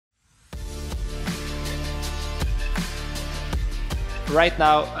right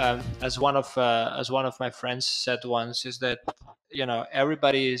now, as one of my friends said once, is that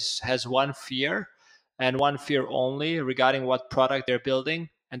everybody has one fear, and one fear only, regarding what product they're building,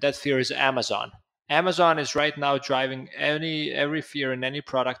 and that fear is Amazon. Amazon is right now driving every fear in any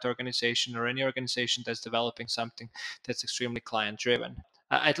product organization, or any organization that's developing something that's extremely client driven.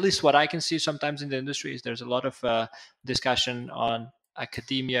 At least what I can see sometimes in the industry is there's a lot of discussion on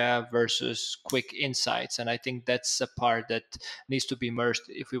academia versus quick insights, and I think that's a part that needs to be merged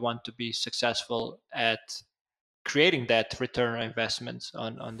if we want to be successful at creating that return on investments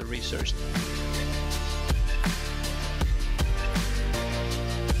on the research.